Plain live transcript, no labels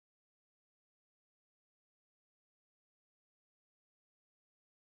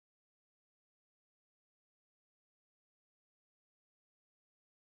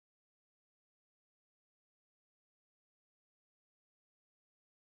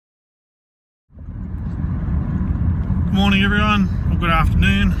Good morning everyone, or good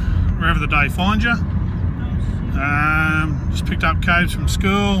afternoon, wherever the day finds you. Just picked up Caves from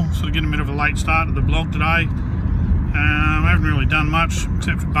school, sort of getting a bit of a late start to the vlog today. I haven't really done much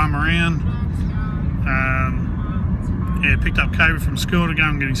except for bum around. Yeah, picked up Cave from school to go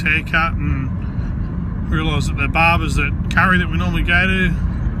and get his hair cut and realised that the barbers at Curry that we normally go to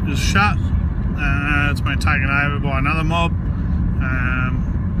is shut. It's been taken over by another mob.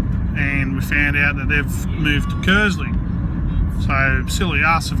 And we found out that they've moved to Kersley. So silly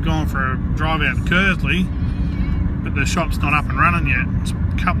us have gone for a drive out to Kersley, but the shop's not up and running yet. It's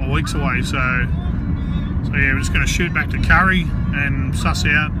a couple of weeks away, so yeah, we're just going to shoot back to Curry and suss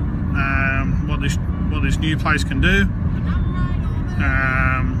out what this new place can do.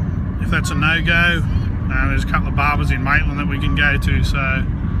 If that's a no-go, there's a couple of barbers in Maitland that we can go to, so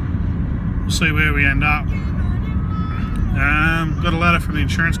we'll see where we end up. Got a letter from the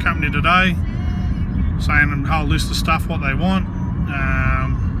insurance company today saying a whole list of stuff what they want.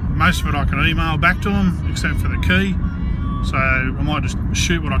 Most of it I can email back to them except for the key, so I might just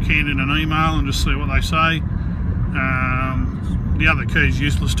shoot what I can in an email and just see what they say. The other key is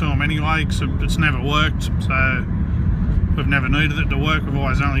useless to them anyway because it's never worked, so we've never needed it to work. We've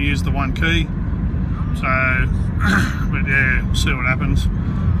always only used the one key, so but yeah, we'll see what happens.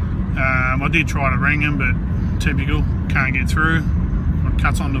 I did try to ring him, but typical, can't get through. It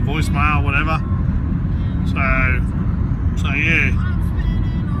cuts on the voicemail, whatever. So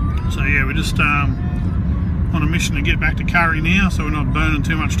yeah, we're just on a mission to get back to Curry now, so we're not burning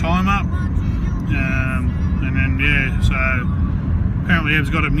too much time up. And then yeah, so apparently Eb's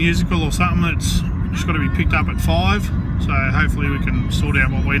got a musical or something that's just got to be picked up at 5. So hopefully we can sort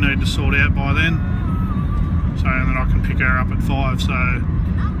out what we need to sort out by then. So and then I can pick her up at 5. So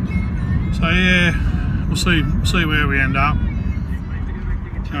yeah, we'll see where we end up.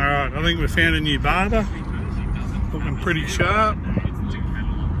 Alright, I think we found a new barber. Looking pretty sharp.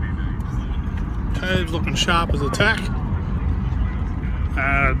 Cave's looking sharp as a tack.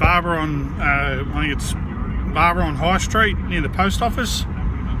 Barber on, I think it's Barber on High Street near the post office.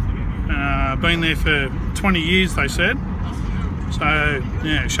 Been there for 20 years they said. So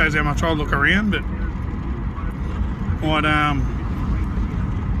yeah, it shows how much I look around, but might I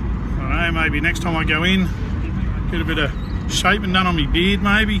don't know, maybe next time I go in, get a bit of shaping done on my beard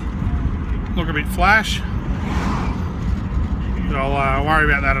maybe, look a bit flash, but I'll worry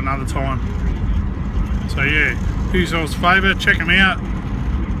about that another time. So yeah, do yourselves a favour, check them out.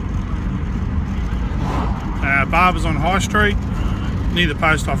 Barbers on High Street near the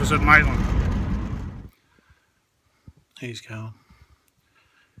post office at Maitland. He's going.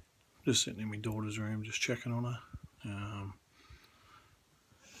 Just sitting in my daughter's room, just checking on her.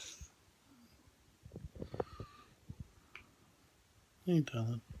 Hey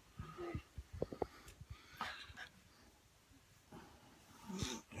darling.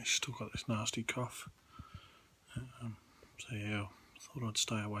 She's still got this nasty cough. So yeah, I thought I'd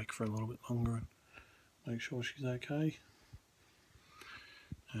stay awake for a little bit longer and make sure she's okay.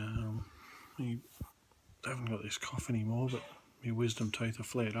 I haven't got this cough anymore, but my wisdom teeth are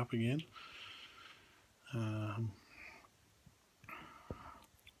flared up again.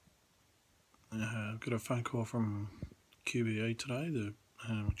 I've got a phone call from QBE today, the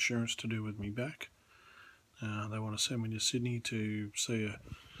insurance to do with me back. They want to send me to Sydney to see a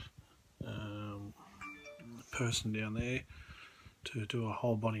person down there to do a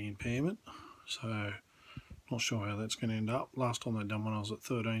whole body impairment. So not sure how that's going to end up. Last time they done one I was at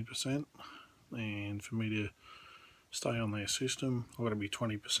 13%, and for me to stay on their system I've got to be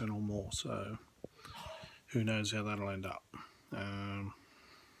 20% or more, so who knows how that'll end up. And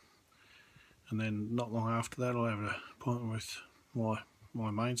then not long after that I'll have an appointment with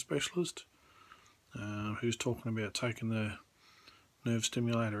my main specialist, who's talking about taking the nerve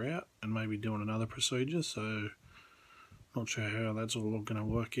stimulator out and maybe doing another procedure, so not sure how that's all going to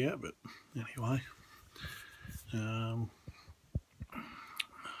work out, but anyway.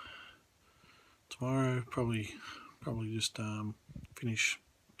 Tomorrow probably just finish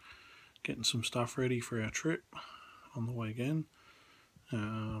getting some stuff ready for our trip on the way again.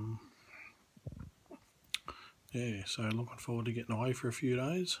 Yeah, so looking forward to getting away for a few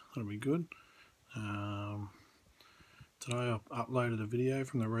days. That'll be good. Today I uploaded a video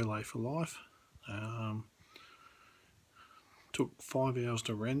from the Relay for Life. Took 5 hours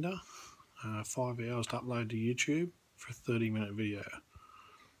to render, 5 hours to upload to YouTube for a 30-minute video.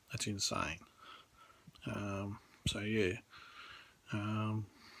 That's insane. So yeah,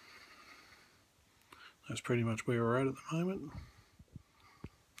 that's pretty much where we're at the moment.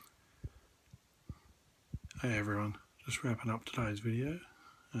 Hey everyone, just wrapping up today's video.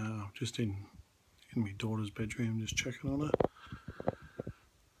 Just in in my daughter's bedroom, just checking on her.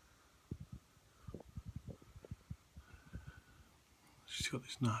 She's got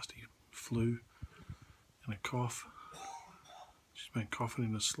this nasty flu and a cough. She's been coughing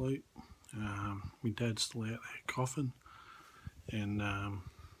in her sleep. My dad's still out there coughing, and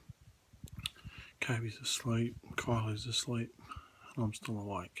Kobe's asleep, Kylie's asleep, and I'm still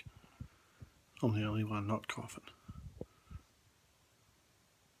awake. I'm the only one not coughing.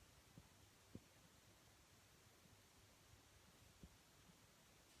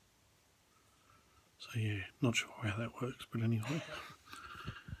 So yeah, not sure how that works, but anyway,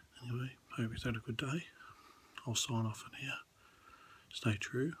 hope you've had a good day. I'll sign off for now. Stay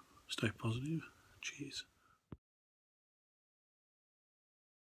true, stay positive. Cheers.